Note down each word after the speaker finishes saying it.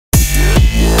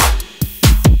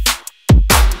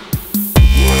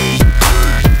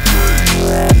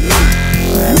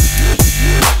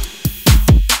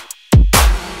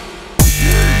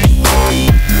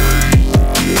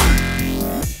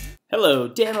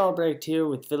Dan Albrecht here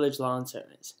with Village Lawn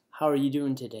Service. How are you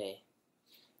doing today?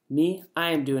 Me? I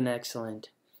am doing excellent.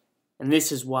 And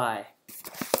this is why.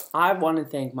 I want to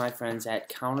thank my friends at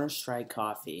Counter-Strike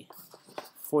Coffee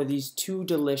for these two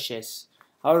delicious,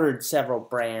 I ordered several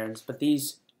brands, but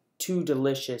these two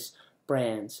delicious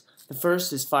brands. The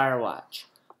first is Firewatch.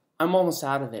 I'm almost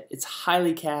out of it. It's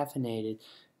highly caffeinated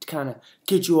to kind of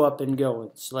get you up and going.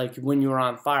 It's like when you're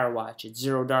on Firewatch, it's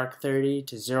 0 dark 30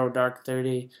 to 0 dark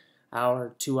 30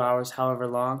 hour, 2 hours, however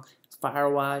long.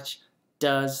 Firewatch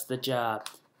does the job,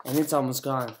 and it's almost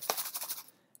gone.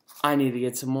 I need to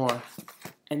get some more.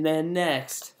 And then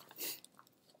next,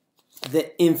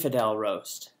 the Infidel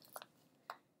Roast.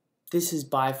 This is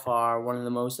by far one of the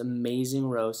most amazing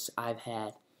roasts I've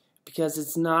had because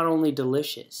it's not only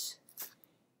delicious,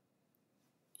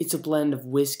 it's a blend of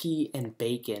whiskey and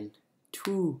bacon.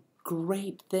 Two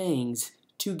great things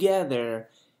together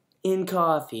in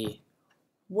coffee.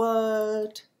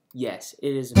 What? Yes,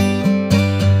 it is amazing.